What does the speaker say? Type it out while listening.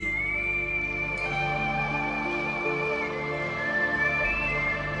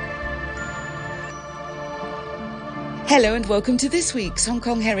Hello and welcome to this week's Hong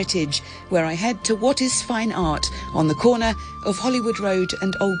Kong Heritage, where I head to What is Fine Art on the corner of Hollywood Road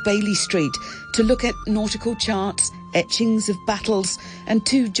and Old Bailey Street to look at nautical charts, etchings of battles and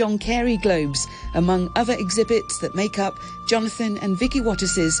 2 John Carey globes, among other exhibits that make up Jonathan and Vicky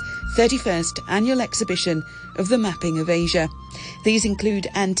Wattis's 31st annual exhibition of the Mapping of Asia. These include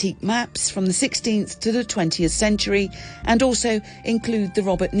antique maps from the 16th to the 20th century and also include the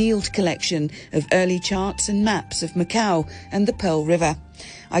Robert Neild collection of early charts and maps of Macau and the Pearl River.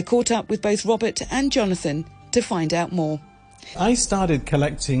 I caught up with both Robert and Jonathan to find out more. I started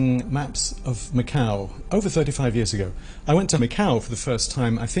collecting maps of Macau over 35 years ago. I went to Macau for the first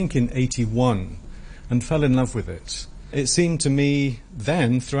time, I think in 81, and fell in love with it. It seemed to me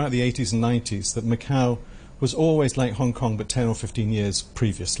then, throughout the 80s and 90s, that Macau was always like Hong Kong but 10 or 15 years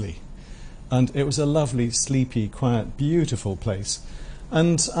previously. And it was a lovely, sleepy, quiet, beautiful place.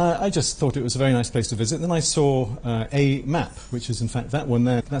 And I just thought it was a very nice place to visit. Then I saw a map, which is in fact that one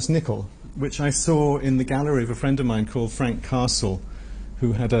there. That's nickel, which I saw in the gallery of a friend of mine called Frank Castle,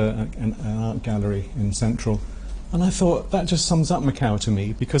 who had an art gallery in Central. And I thought that just sums up Macau to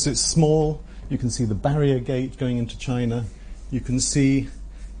me, because it's small. You can see the barrier gate going into China. You can see,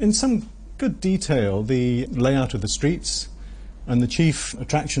 in some good detail, the layout of the streets, and the chief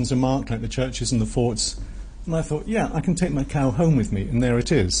attractions are marked, like the churches and the forts. And I thought, yeah, I can take Macau home with me, and there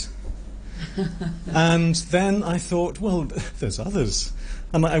it is. And then I thought, well, there's others.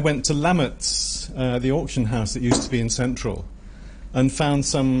 And I went to Lamott's, the auction house that used to be in Central, and found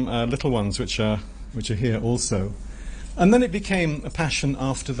some little ones which are here also. And then it became a passion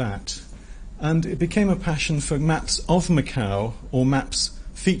after that. And it became a passion for maps of Macau, or maps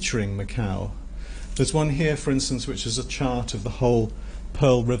featuring Macau. There's one here, for instance, which is a chart of the whole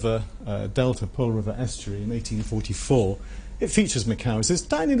Pearl River Delta, Pearl River estuary in 1844. It features Macau. It's this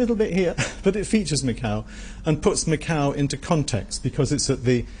tiny little bit here, but it features Macau and puts Macau into context, because it's at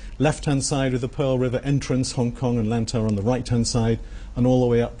the left-hand side of the Pearl River entrance, Hong Kong and Lantau on the right-hand side, and all the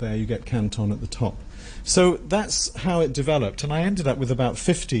way up there you get Canton at the top. So that's how it developed, and I ended up with about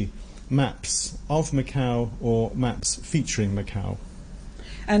 50 maps of Macau or maps featuring Macau.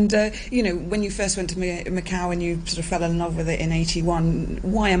 And, when you first went to Macau and you sort of fell in love with it in 81,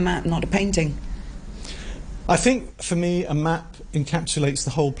 why a map, not a painting? I think, for me, a map encapsulates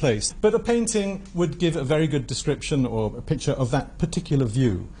the whole place. But a painting would give a very good description or a picture of that particular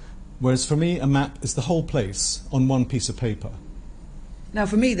view. Whereas for me, a map is the whole place on one piece of paper. Now,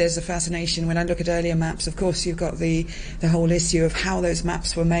 for me, there's a fascination when I look at earlier maps. Of course, you've got the whole issue of how those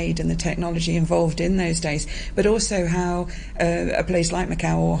maps were made and the technology involved in those days, but also how a place like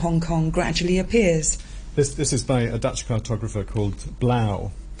Macau or Hong Kong gradually appears. This is by a Dutch cartographer called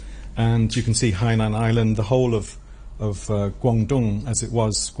Blauw, and you can see Hainan Island, the whole of Guangdong as it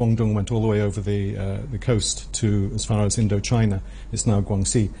was. Guangdong went all the way over the coast to as far as Indochina. It's now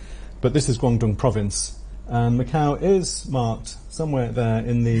Guangxi. But this is Guangdong province. And Macau is marked somewhere there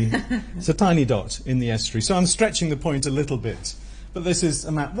in the... it's a tiny dot in the estuary. So I'm stretching the point a little bit. But this is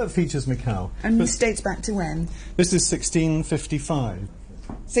a map that features Macau. And this dates back to when? This is 1655.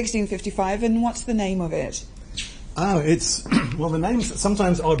 1655, and what's the name of it? Oh, it's... well, the name's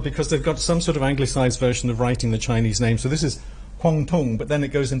sometimes odd because they've got some sort of anglicised version of writing the Chinese name. So this is Huangtong, but then it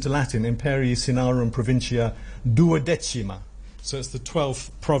goes into Latin, Imperii Sinarum Provincia Duodecima. So it's the 12th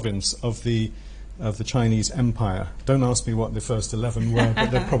province of the Chinese Empire. Don't ask me what the first 11 were, but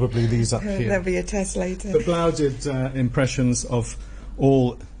they're probably these up here. There'll be a test later. But Blauw did impressions of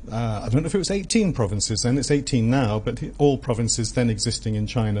all, I don't know if it was 18 provinces then, it's 18 now, but all provinces then existing in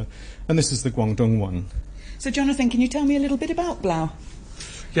China. And this is the Guangdong one. So, Jonathan, can you tell me a little bit about Blauw?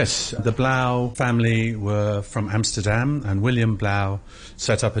 Yes, the Blauw family were from Amsterdam, and William Blauw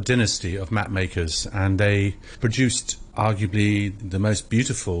set up a dynasty of map makers, and they produced arguably the most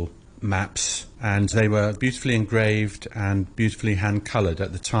beautiful maps, and they were beautifully engraved and beautifully hand-coloured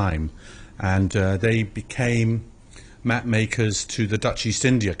at the time, and they became map makers to the Dutch East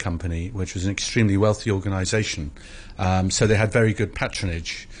India Company, which was an extremely wealthy organisation, so they had very good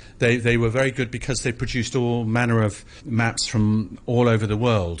patronage. They were very good because they produced all manner of maps from all over the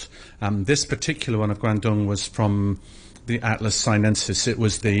world. This particular one of Guangdong was from the Atlas Sinensis. It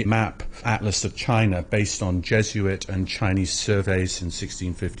was the map Atlas of China based on Jesuit and Chinese surveys in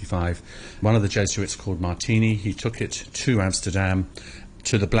 1655. One of the Jesuits called Martini, he took it to Amsterdam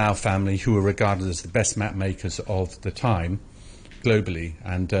to the Blauw family, who were regarded as the best map makers of the time globally,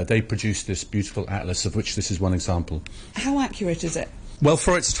 and they produced this beautiful atlas, of which this is one example. How accurate is it? Well,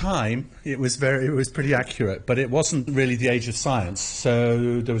 for its time, it was pretty accurate, but it wasn't really the age of science.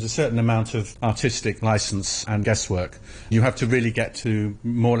 So there was a certain amount of artistic license and guesswork. You have to really get to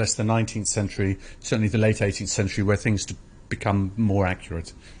more or less the 19th century, certainly the late 18th century, where things become more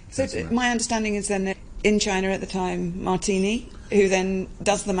accurate. So my understanding is then that in China at the time, Martini, who then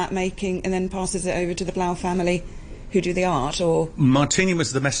does the map making and then passes it over to the Blau family, who do the art, or... Martini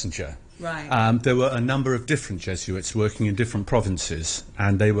was the messenger. Right. There were a number of different Jesuits working in different provinces,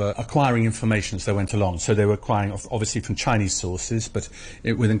 and they were acquiring information as they went along. So they were acquiring, obviously, from Chinese sources, but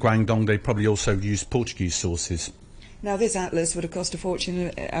within Guangdong they probably also used Portuguese sources. Now, this atlas would have cost a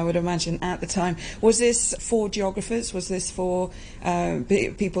fortune, I would imagine, at the time. Was this for geographers? Was this for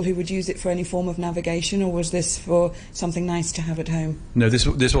people who would use it for any form of navigation, or was this for something nice to have at home? No, this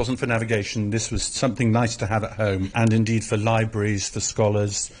wasn't for navigation. This was something nice to have at home, and indeed for libraries, for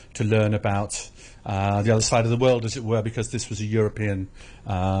scholars, to learn about the other side of the world, as it were, because this was a European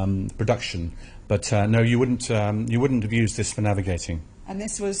production. But no, you wouldn't have used this for navigating. And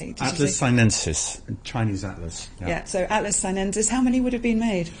this was... Atlas Sinensis, Chinese atlas. Yeah, so Atlas Sinensis, how many would have been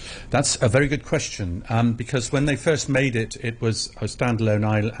made? That's a very good question, because when they first made it, it was a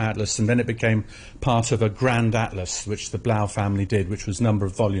standalone atlas, and then it became part of a grand atlas, which the Blau family did, which was a number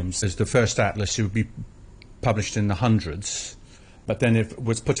of volumes. As the first atlas, it would be published in the hundreds. But then if it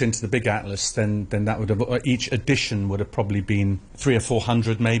was put into the big atlas, then that would have, each edition would have probably been 300 or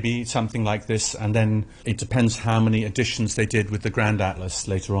 400 maybe, something like this. And then it depends how many editions they did with the Grand Atlas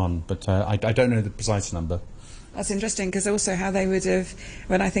later on. But I don't know the precise number. That's interesting, because also how they would have,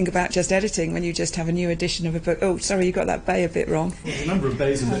 when I think about just editing, when you just have a new edition of a book, oh, sorry, you got that bay a bit wrong. Well, the number of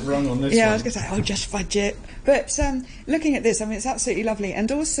bays a bit wrong on this one. Yeah, I was going to say, oh, just fudge it. But looking at this, I mean, it's absolutely lovely.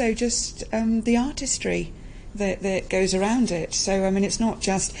 And also just the artistry that goes around it. So, I mean, it's not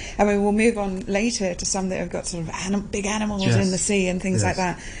just... I mean, we'll move on later to some that have got sort of big animals in the sea and things like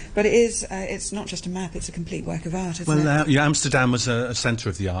that. But it is, it's not just a map, it's a complete work of art, isn't it? Yeah, Amsterdam was a centre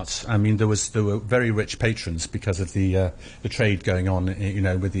of the arts. I mean, there were very rich patrons because of the trade going on,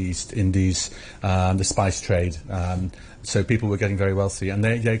 with the East Indies, the spice trade. So people were getting very wealthy, and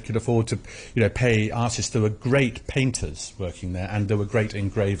they could afford to, pay artists. There were great painters working there, and there were great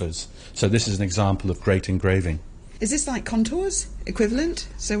engravers. So this is an example of great engraving. Is this like contours equivalent?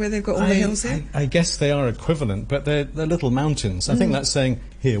 So where they've got all the hills here? I guess they are equivalent, but they're little mountains. I think that's saying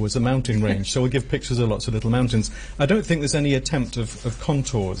here was a mountain range, so we'll give pictures of lots of little mountains. I don't think there's any attempt of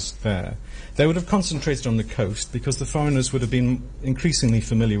contours there. They would have concentrated on the coast because the foreigners would have been increasingly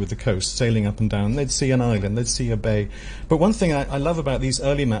familiar with the coast, sailing up and down. They'd see an island, they'd see a bay. But one thing I love about these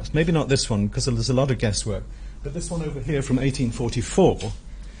early maps, maybe not this one because there's a lot of guesswork, but this one over here from 1844,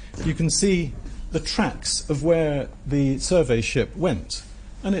 you can see the tracks of where the survey ship went.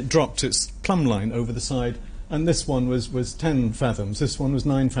 And it dropped its plumb line over the side, and this one was 10 fathoms, this one was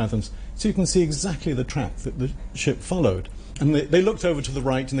 9 fathoms. So you can see exactly the track that the ship followed. And they looked over to the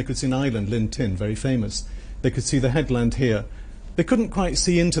right and they could see an island, Lin Tin, very famous. They could see the headland here. They couldn't quite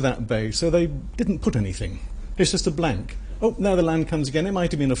see into that bay, so they didn't put anything. It's just a blank. Oh, now the land comes again. It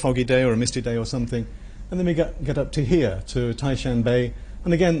might have been a foggy day or a misty day or something. And then we get up to here, to Taishan Bay,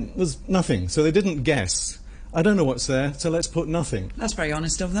 and again, there's nothing. So they didn't guess. I don't know what's there, so let's put nothing. That's very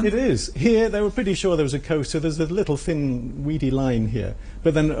honest of them. It is. Here, they were pretty sure there was a coast, so there's a little thin, weedy line here.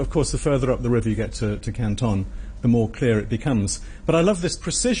 But then, of course, the further up the river you get to Canton, the more clear it becomes. But I love this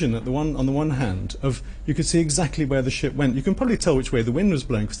precision on the one hand, of you could see exactly where the ship went. You can probably tell which way the wind was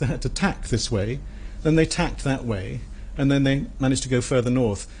blowing, because they had to tack this way, then they tacked that way, and then they managed to go further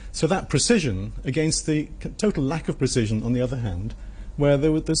north. So that precision, against the total lack of precision on the other hand, where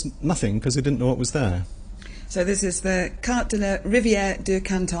there's nothing, because they didn't know what was there. So this is the Carte de la Rivière de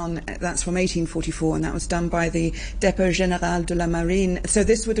Canton. That's from 1844, and that was done by the Dépôt Général de la Marine. So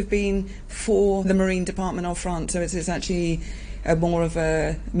this would have been for the Marine Department of France. So it's actually more of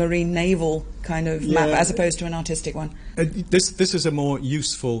a marine naval kind of map as opposed to an artistic one. This is a more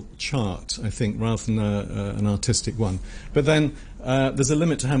useful chart, I think, rather than an artistic one. But then there's a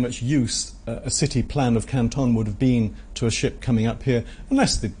limit to how much use a city plan of Canton would have been to a ship coming up here,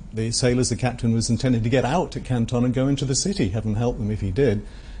 unless the sailors, the captain, was intending to get out at Canton and go into the city. Heaven help them if he did,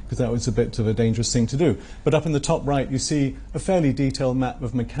 because that was a bit of a dangerous thing to do. But up in the top right you see a fairly detailed map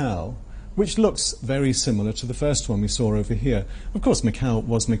of Macau, which looks very similar to the first one we saw over here. Of course, Macau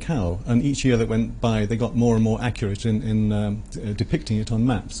was Macau, and each year that went by, they got more and more accurate in depicting it on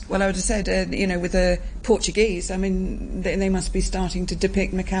maps. Well, I would have said, with the Portuguese, I mean, they must be starting to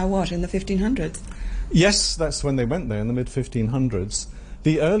depict Macau, in the 1500s? Yes, that's when they went there, in the mid-1500s.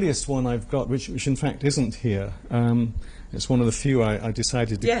 The earliest one I've got, which in fact isn't here, it's one of the few I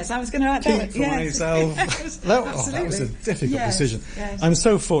decided to Yes, I was going to add keep that. for myself. That was a difficult decision. Yes. I'm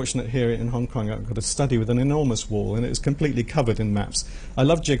so fortunate here in Hong Kong. I've got a study with an enormous wall, and it's completely covered in maps. I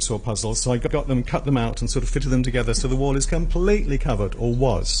love jigsaw puzzles, so I got them, cut them out, and sort of fitted them together so the wall is completely covered, or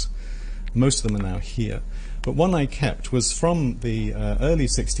was. Most of them are now here. But one I kept was from the early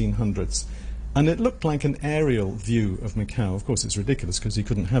 1600s, and it looked like an aerial view of Macau. Of course, it's ridiculous because you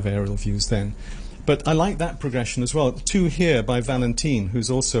couldn't have aerial views then. But I like that progression as well. Two here by Valentin, who's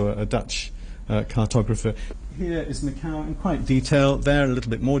also a Dutch cartographer. Here is Macau in quite detail. There, a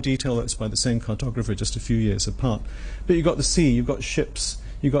little bit more detail. That's by the same cartographer, just a few years apart. But you've got the sea, you've got ships,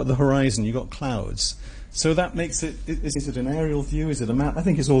 you've got the horizon, you've got clouds. So that makes it, is it an aerial view? Is it a map? I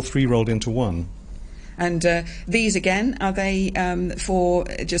think it's all three rolled into one. And these, again, are they for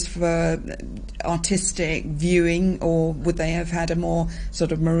artistic viewing, or would they have had a more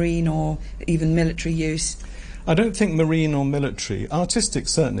sort of marine or even military use? I don't think marine or military. Artistic,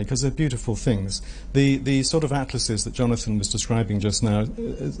 certainly, because they're beautiful things. The sort of atlases that Jonathan was describing just now,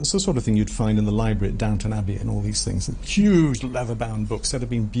 it's the sort of thing you'd find in the library at Downton Abbey and all these things. Huge leather-bound books that have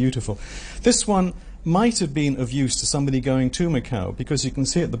been beautiful. This one might have been of use to somebody going to Macau, because you can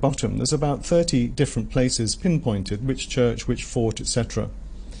see at the bottom there's about 30 different places pinpointed, which church, which fort, etc.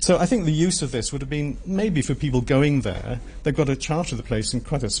 So I think the use of this would have been maybe for people going there. They've got a chart of the place in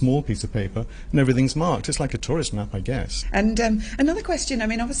quite a small piece of paper, and everything's marked. It's like a tourist map, I guess. And another question, I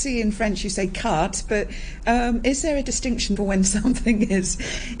mean, obviously in French you say carte, but is there a distinction for when something is,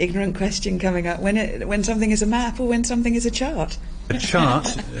 ignorant question coming up, when something is a map or when something is a chart? A chart,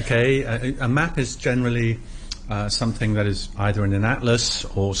 okay, a map is generally something that is either in an atlas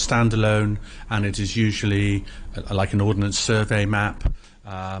or standalone, and it is usually like an ordnance survey map.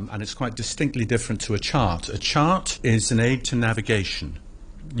 And it's quite distinctly different to a chart. A chart is an aid to navigation.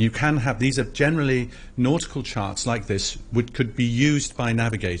 You can have, these are generally nautical charts like this, which could be used by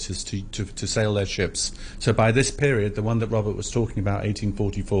navigators to sail their ships. So by this period, the one that Robert was talking about,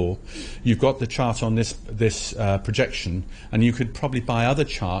 1844, you've got the chart on this projection, and you could probably buy other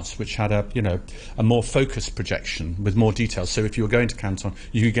charts which had a more focused projection with more details. So if you were going to Canton,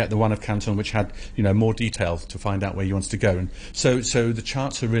 you could get the one of Canton which had more detail to find out where you wanted to go. And so the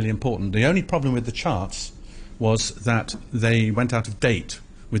charts are really important. The only problem with the charts was that they went out of date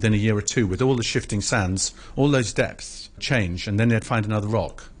within a year or two. With all the shifting sands, all those depths change, and then they'd find another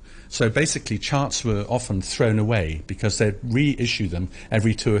rock. So basically charts were often thrown away because they'd reissue them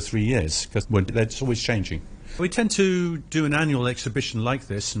every 2 or 3 years, because they're always changing. We tend to do an annual exhibition like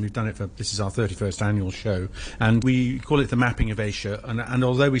this, and we've done it this is our 31st annual show, and we call it the Mapping of Asia, and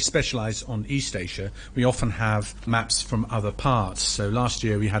although we specialise on East Asia, we often have maps from other parts. So last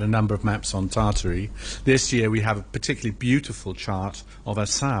year we had a number of maps on Tartary. This year we have a particularly beautiful chart of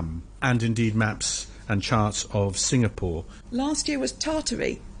Assam, and indeed maps and charts of Singapore. Last year was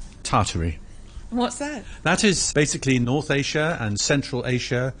Tartary. Tartary. What's that? That is basically North Asia and Central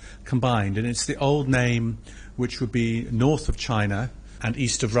Asia combined, and it's the old name which would be north of China and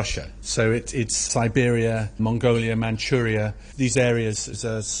east of Russia. So it's Siberia, Mongolia, Manchuria. These areas is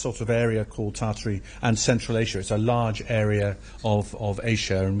a sort of area called Tartary, and Central Asia. It's a large area of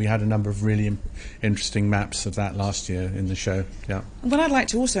Asia, and we had a number of really interesting maps of that last year in the show. Yeah. What I'd like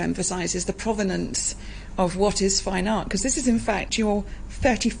to also emphasise is the provenance of what is fine art, because this is in fact your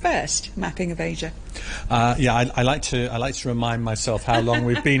 31st Mapping of Asia. I like to remind myself how long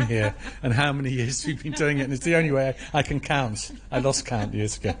we've been here and how many years we've been doing it, and it's the only way I can count. I lost count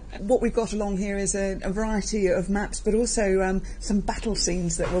years ago. What we've got along here is a variety of maps, but also some battle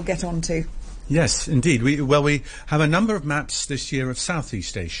scenes that we'll get onto. Yes, indeed. We have a number of maps this year of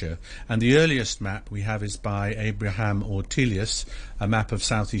Southeast Asia, and the earliest map we have is by Abraham Ortelius, a map of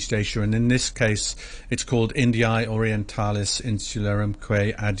Southeast Asia, and in this case it's called Indiae Orientalis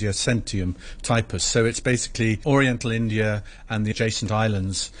Insularumque Adiacentium Typus. So it's basically Oriental India and the adjacent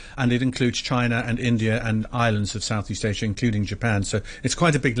islands, and it includes China and India and islands of Southeast Asia, including Japan. So it's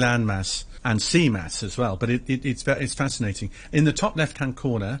quite a big landmass and sea mass as well, but it's fascinating. In the top left-hand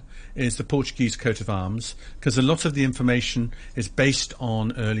corner is the Portuguese coat of arms, because a lot of the information is based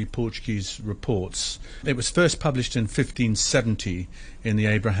on early Portuguese reports. It was first published in 1570 in the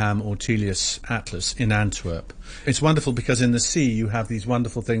Abraham Ortelius Atlas in Antwerp. It's wonderful because in the sea you have these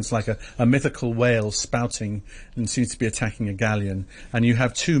wonderful things like a mythical whale spouting and seems to be attacking a galleon, and you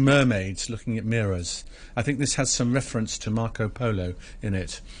have two mermaids looking at mirrors. I think this has some reference to Marco Polo in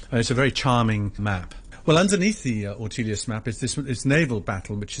it. It's a very charming map. Well, underneath the Ortelius map is this naval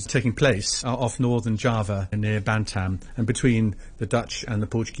battle which is taking place off northern Java near Bantam, and between the Dutch and the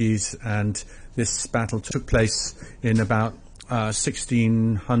Portuguese, and this battle took place in about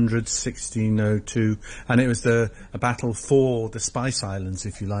 1600, 1602, and it was a battle for the Spice Islands,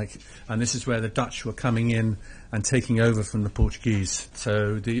 if you like, and this is where the Dutch were coming in and taking over from the Portuguese.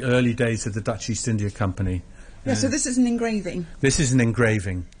 So the early days of the Dutch East India Company. Yeah, so this is an engraving. This is an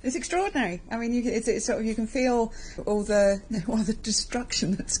engraving. It's extraordinary. I mean, it's sort of, you can feel all the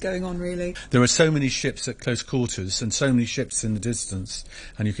destruction that's going on, really. There are so many ships at close quarters and so many ships in the distance,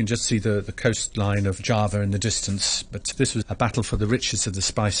 and you can just see the coastline of Java in the distance. But this was a battle for the riches of the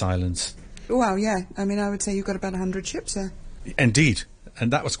Spice Islands. Wow, yeah. I mean, I would say you've got about 100 ships there. Indeed.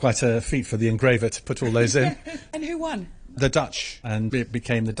 And that was quite a feat for the engraver to put all those in. And who won? The Dutch, and it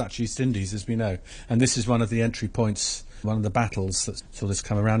became the Dutch East Indies, as we know. And this is one of the entry points, one of the battles that saw this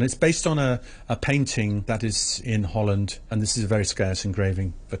come around. It's based on a painting that is in Holland, and this is a very scarce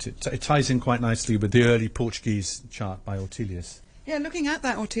engraving, but it ties in quite nicely with the early Portuguese chart by Ortelius. Yeah, looking at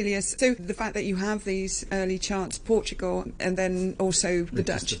that, Ortelius, so the fact that you have these early charts, Portugal, and then also the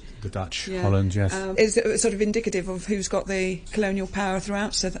Dutch. The Dutch, yeah. Holland, yes. Is sort of indicative of who's got the colonial power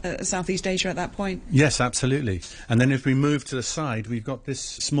throughout Southeast Asia at that point. Yes, absolutely. And then if we move to the side, we've got this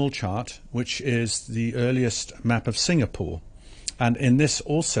small chart, which is the earliest map of Singapore. And in this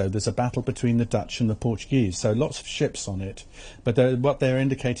also, there's a battle between the Dutch and the Portuguese, so lots of ships on it. But what they're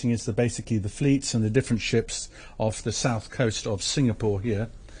indicating is basically the fleets and the different ships off the south coast of Singapore here.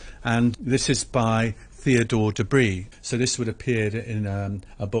 And this is by Theodore de Bry. So this would appear in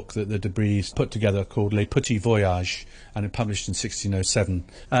a book that the de Brys put together called Les Petits Voyages, and it published in 1607.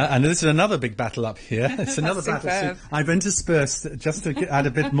 And this is another big battle up here. It's another battle. So I've interspersed, just to add a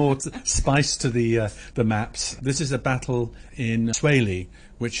bit more spice to the maps. This is a battle in Swaley,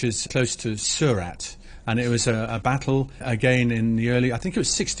 which is close to Surat. And it was a battle, again, in the early, I think it was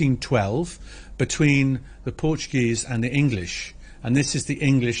 1612, between the Portuguese and the English. And this is the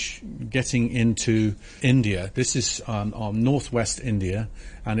English getting into India. This is on northwest India,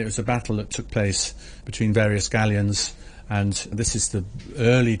 and it was a battle that took place between various galleons, and this is the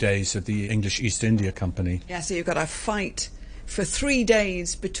early days of the English East India Company. Yeah, so you've got a fight for 3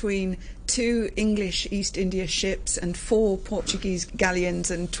 days between 2 English East India ships and 4 Portuguese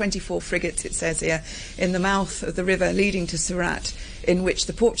galleons and 24 frigates, it says here, in the mouth of the river leading to Surat, in which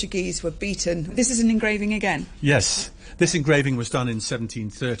the Portuguese were beaten. This is an engraving again? Yes. This engraving was done in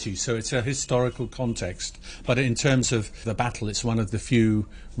 1730, so it's a historical context. But in terms of the battle, it's one of the few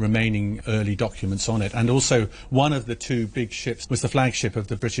remaining early documents on it. And also, one of the 2 big ships was the flagship of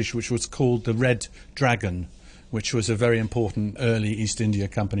the British, which was called the Red Dragon, which was a very important early East India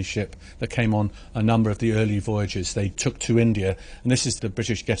Company ship that came on a number of the early voyages they took to India. And this is the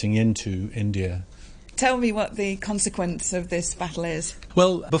British getting into India. Tell me what the consequence of this battle is.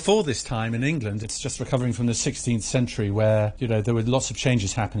 Well, before this time in England, it's just recovering from the 16th century where, there were lots of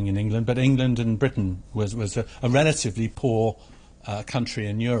changes happening in England, but England and Britain was a relatively poor country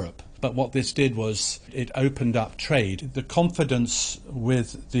in Europe. But what this did was it opened up trade. The confidence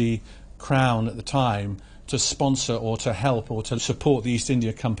with the Crown at the time to sponsor or to help or to support the East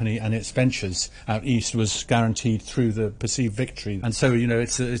India Company and its ventures out east was guaranteed through the perceived victory. And so,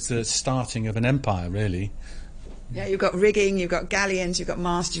 it's the starting of an empire, really. Yeah, you've got rigging, you've got galleons, you've got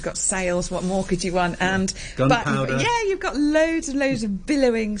masts, you've got sails. What more could you want? And gunpowder. Yeah, you've got loads and loads of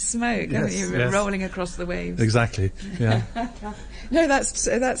billowing smoke, haven't you, rolling across the waves. Exactly. Yeah. No,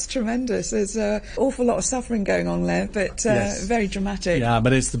 that's tremendous. There's an awful lot of suffering going on there, but yes. Very dramatic. Yeah,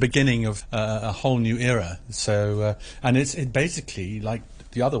 but it's the beginning of a whole new era. So, and it basically, like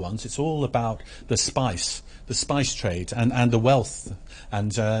the other ones, it's all about the spice trade and the wealth.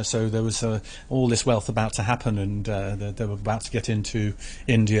 And so there was all this wealth about to happen, and they were about to get into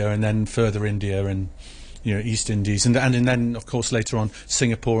India and then further India and East Indies, and then, of course, later on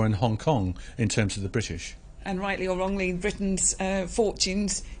Singapore and Hong Kong in terms of the British. And rightly or wrongly, Britain's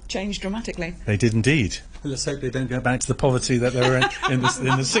fortunes changed dramatically. They did indeed. Let's hope they don't go back to the poverty that they were in the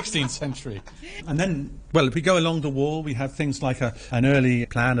 16th century. And then, well, if we go along the wall, we have things like an early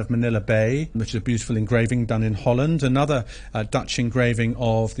plan of Manila Bay, which is a beautiful engraving done in Holland. Another Dutch engraving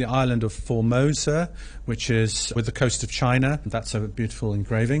of the island of Formosa, which is with the coast of China. That's a beautiful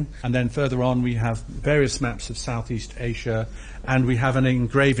engraving. And then further on, we have various maps of Southeast Asia, and we have an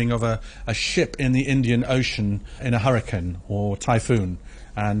engraving of a ship in the Indian Ocean in a hurricane or typhoon.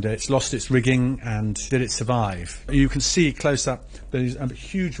 And it's lost its rigging, and did it survive? You can see close up there's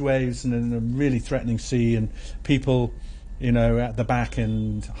huge waves and a really threatening sea, and people, at the back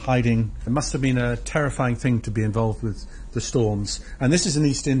and hiding. It must have been a terrifying thing to be involved with the storms. And this is an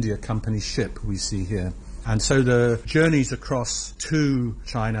East India Company ship we see here. And so the journeys across to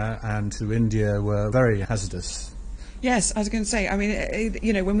China and to India were very hazardous. Yes, I was going to say, I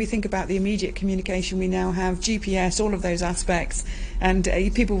mean, when we think about the immediate communication, we now have GPS, all of those aspects, and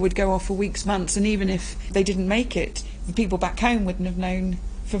people would go off for weeks, months, and even if they didn't make it, the people back home wouldn't have known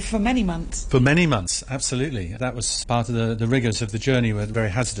for many months. For many months, absolutely. That was part of the rigours of the journey, were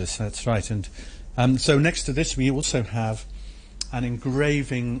very hazardous, that's right. And so next to this, we also have an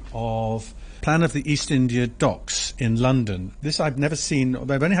engraving of plan of the East India Docks in London. This I've never seen.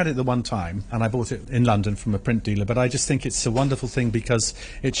 I've only had it the one time, and I bought it in London from a print dealer, but I just think it's a wonderful thing because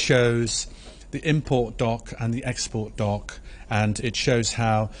it shows the import dock and the export dock, and it shows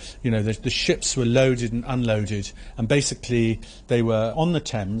how the ships were loaded and unloaded, and basically they were on the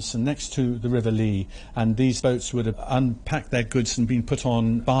Thames and next to the River Lee, and these boats would have unpacked their goods and been put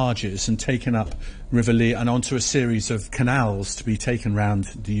on barges and taken up River Lee and onto a series of canals to be taken round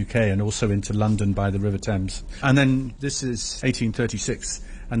the UK and also into London by the River Thames. And then this is 1836.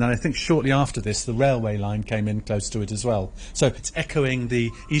 And then I think shortly after this, the railway line came in close to it as well. So it's echoing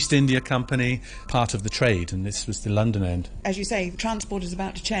the East India Company, part of the trade, and this was the London end. As you say, transport is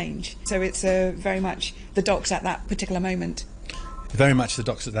about to change, so it's very much the docks at that particular moment. Very much the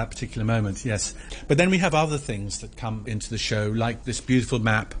docks at that particular moment, yes. But then we have other things that come into the show, like this beautiful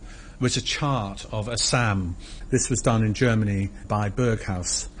map, which is a chart of Assam. This was done in Germany by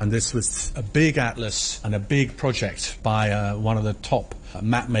Berghaus, and this was a big atlas and a big project by one of the top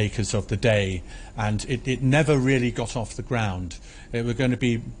map makers of the day, and it never really got off the ground. We're going to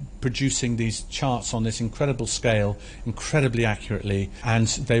be producing these charts on this incredible scale, incredibly accurately, and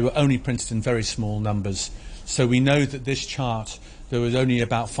they were only printed in very small numbers. So we know that this chart, there was only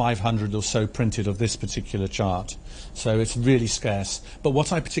about 500 or so printed of this particular chart. So it's really scarce. But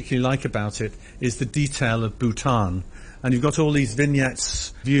what I particularly like about it is the detail of Bhutan. And you've got all these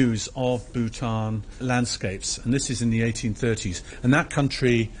vignettes, views of Bhutan landscapes. And this is in the 1830s. And that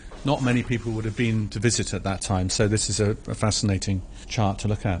country, not many people would have been to visit at that time. So this is a fascinating chart to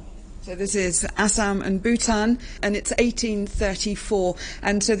look at. So this is Assam and Bhutan, and it's 1834,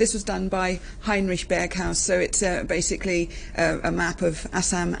 and so this was done by Heinrich Berghaus, so it's basically a map of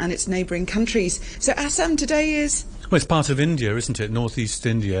Assam and its neighbouring countries. So Assam today is... Well, it's part of India, isn't it? Northeast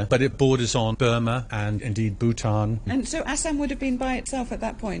India, but it borders on Burma and indeed Bhutan. And so Assam would have been by itself at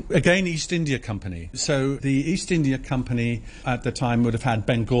that point? Again, East India Company. So the East India Company at the time would have had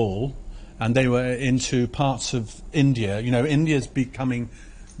Bengal, and they were into parts of India. India's becoming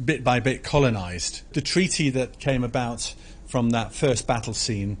bit by bit colonised. The treaty that came about from that first battle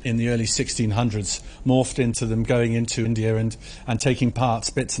scene in the early 1600s morphed into them going into India and taking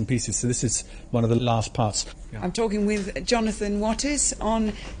bits and pieces. So this is one of the last parts. Yeah. I'm talking with Jonathan Wattis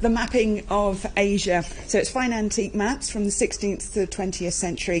on the mapping of Asia. So it's fine antique maps from the 16th to the 20th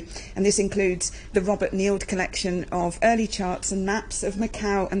century, and this includes the Robert Neild collection of early charts and maps of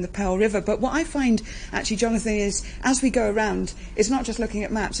Macau and the Pearl River. But what I find, actually, Jonathan, is as we go around, it's not just looking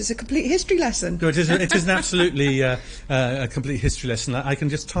at maps, it's a complete history lesson. No, it is an absolutely a complete history lesson. I can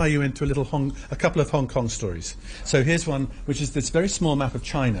just tie you into a couple of Hong Kong stories. So here's one, which is this very small map of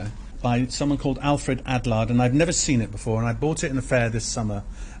China by someone called Alfred Adlard, and I've never seen it before, and I bought it in a fair this summer,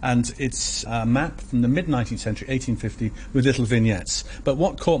 and it's a map from the mid-19th century, 1850, with little vignettes. But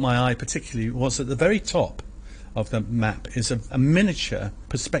what caught my eye particularly was at the very top of the map is a miniature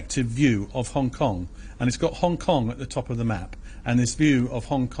perspective view of Hong Kong, and it's got Hong Kong at the top of the map, and this view of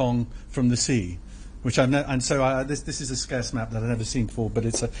Hong Kong from the sea, which this is a scarce map that I've never seen before, but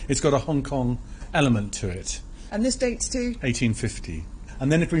it's got a Hong Kong element to it. And this dates to 1850.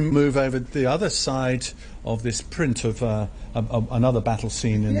 And then if we move over the other side of this print of another battle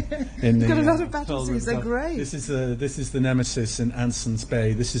scene in got a lot of battle scenes. They're great. This is the Nemesis in Anson's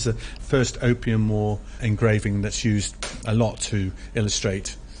Bay. This is a first Opium War engraving that's used a lot to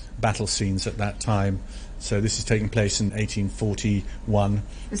illustrate battle scenes at that time. So this is taking place in 1841.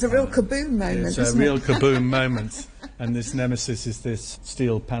 It's a real kaboom moment, It's a real kaboom moment. And this Nemesis is this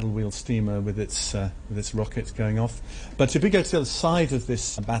steel paddle wheel steamer with its rockets going off. But if we go to the other side of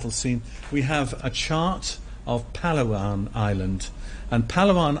this battle scene, we have a chart of Palawan Island. And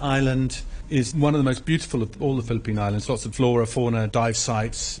Palawan Island is one of the most beautiful of all the Philippine islands. Lots of flora, fauna, dive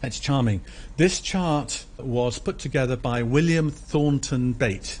sites. It's charming. This chart was put together by William Thornton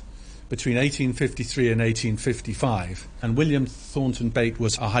Bate between 1853 and 1855. And William Thornton Bate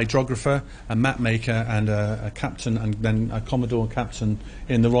was a hydrographer, a map maker, and a captain, and then a Commodore captain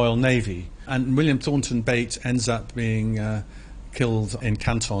in the Royal Navy. And William Thornton Bate ends up being killed in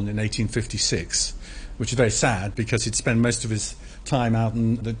Canton in 1856, which is very sad because he'd spent most of his time out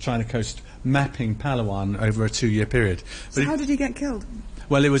on the China coast mapping Palawan over a 2-year period. So how did he get killed?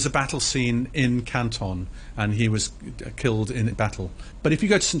 Well, it was a battle scene in Canton, and he was killed in battle. But if you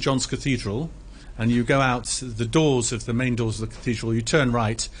go to St John's Cathedral, and you go out the doors of the main doors of the cathedral, you turn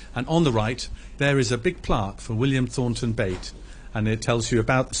right, and on the right there is a big plaque for William Thornton Bate, and it tells you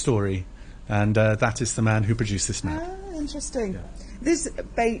about the story, and that is the man who produced this map. Ah, interesting. Yeah. This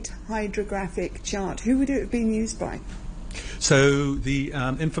Bate hydrographic chart, who would it have been used by? So the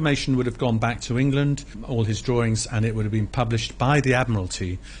information would have gone back to England, all his drawings, and it would have been published by the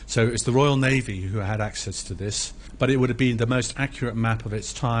Admiralty. So it's the Royal Navy who had access to this, but it would have been the most accurate map of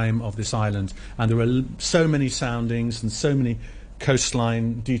its time of this island. And there were so many soundings and so many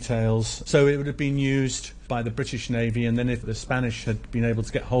coastline details. So it would have been used by the British Navy, and then if the Spanish had been able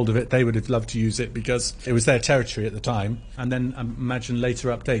to get hold of it, they would have loved to use it because it was their territory at the time. And then imagine later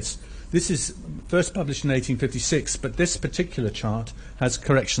updates. This is first published in 1856, but this particular chart has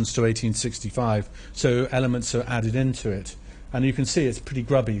corrections to 1865, so elements are added into it. And you can see it's pretty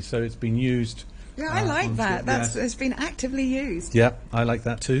grubby, so it's been used. Yeah, I like that. It's been actively used. Yeah, I like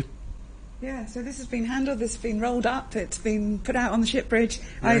that too. Yeah, so this has been handled, this has been rolled up, it's been put out on the ship bridge.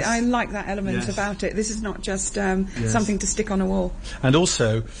 Yes. I like that element about it. This is not just something to stick on a wall. And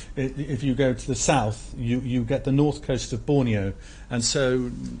also, if you go to the south, you get the north coast of Borneo. And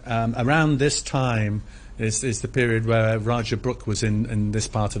so around this time is the period where Raja Brooke was in this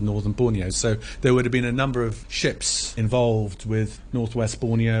part of northern Borneo. So there would have been a number of ships involved with northwest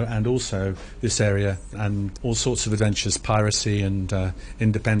Borneo and also this area, and all sorts of adventures, piracy and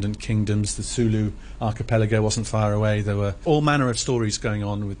independent kingdoms. The Sulu archipelago wasn't far away. There were all manner of stories going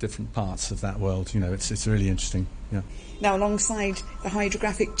on with different parts of that world. You know, it's really interesting. Yeah. Now, alongside the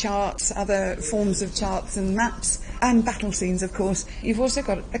hydrographic charts, other forms of charts and maps, and battle scenes, of course, you've also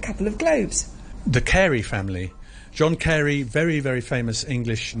got a couple of globes. The Carey family. John Carey, very, very famous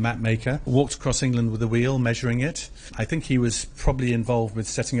English map maker, walked across England with a wheel, measuring it. I think he was probably involved with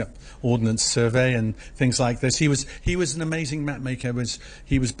setting up Ordnance Survey and things like this. He was an amazing map maker.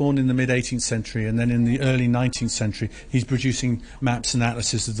 He was born in the mid-18th century, and then in the early 19th century, he's producing maps and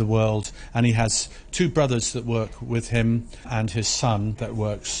atlases of the world. And he has two brothers that work with him, and his son that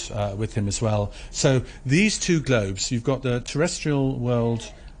works with him as well. So these two globes, you've got the terrestrial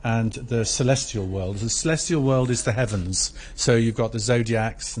world and the celestial world. The celestial world is the heavens. So you've got the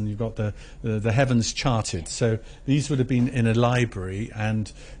zodiacs and you've got the heavens charted. So these would have been in a library,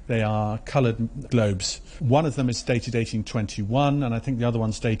 and they are coloured globes. One of them is dated 1821, and I think the other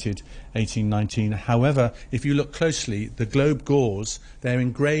one's dated 1819. However, if you look closely, the globe gauze, they're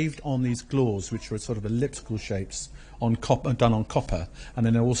engraved on these glaws, which are sort of elliptical shapes, done on copper, and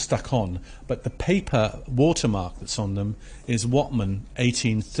then they're all stuck on. But the paper watermark that's on them is Whatman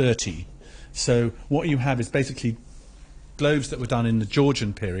 1830. So what you have is basically globes that were done in the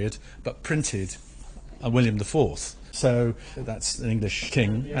Georgian period, but printed William IV. So that's an English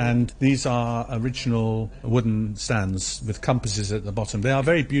king, and these are original wooden stands with compasses at the bottom. They are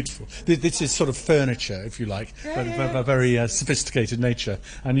very beautiful. This is sort of furniture, if you like, but of a very sophisticated nature,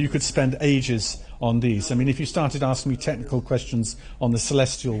 and you could spend ages on these. I mean, if you started asking me technical questions on the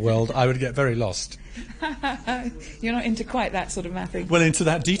celestial world, I would get very lost. You're not into quite that sort of mapping. Well, into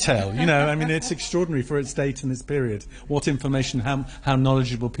that detail, you know. I mean, it's extraordinary for its date and its period. What information, how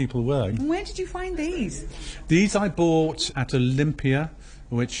knowledgeable people were. And where did you find these? These I bought at Olympia,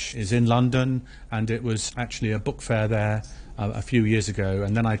 which is in London, and it was actually a book fair there a few years ago,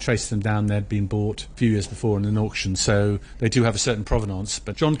 and then I traced them down. They'd been bought a few years before in an auction, so they do have a certain provenance.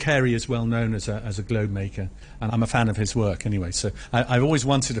 But John Carey is well known as a globe maker, and I'm a fan of his work anyway. So I've always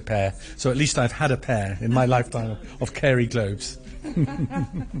wanted a pair, so at least I've had a pair in my lifetime of Carey globes.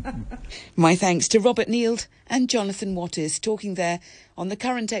 My thanks to Robert Neild and Jonathan Wattis, talking there on the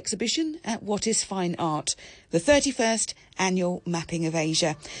current exhibition at Wattis Fine Art, the 31st Annual Mapping of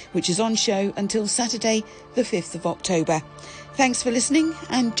Asia, which is on show until Saturday, the 5th of October. Thanks for listening,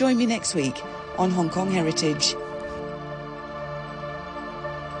 and join me next week on Hong Kong Heritage.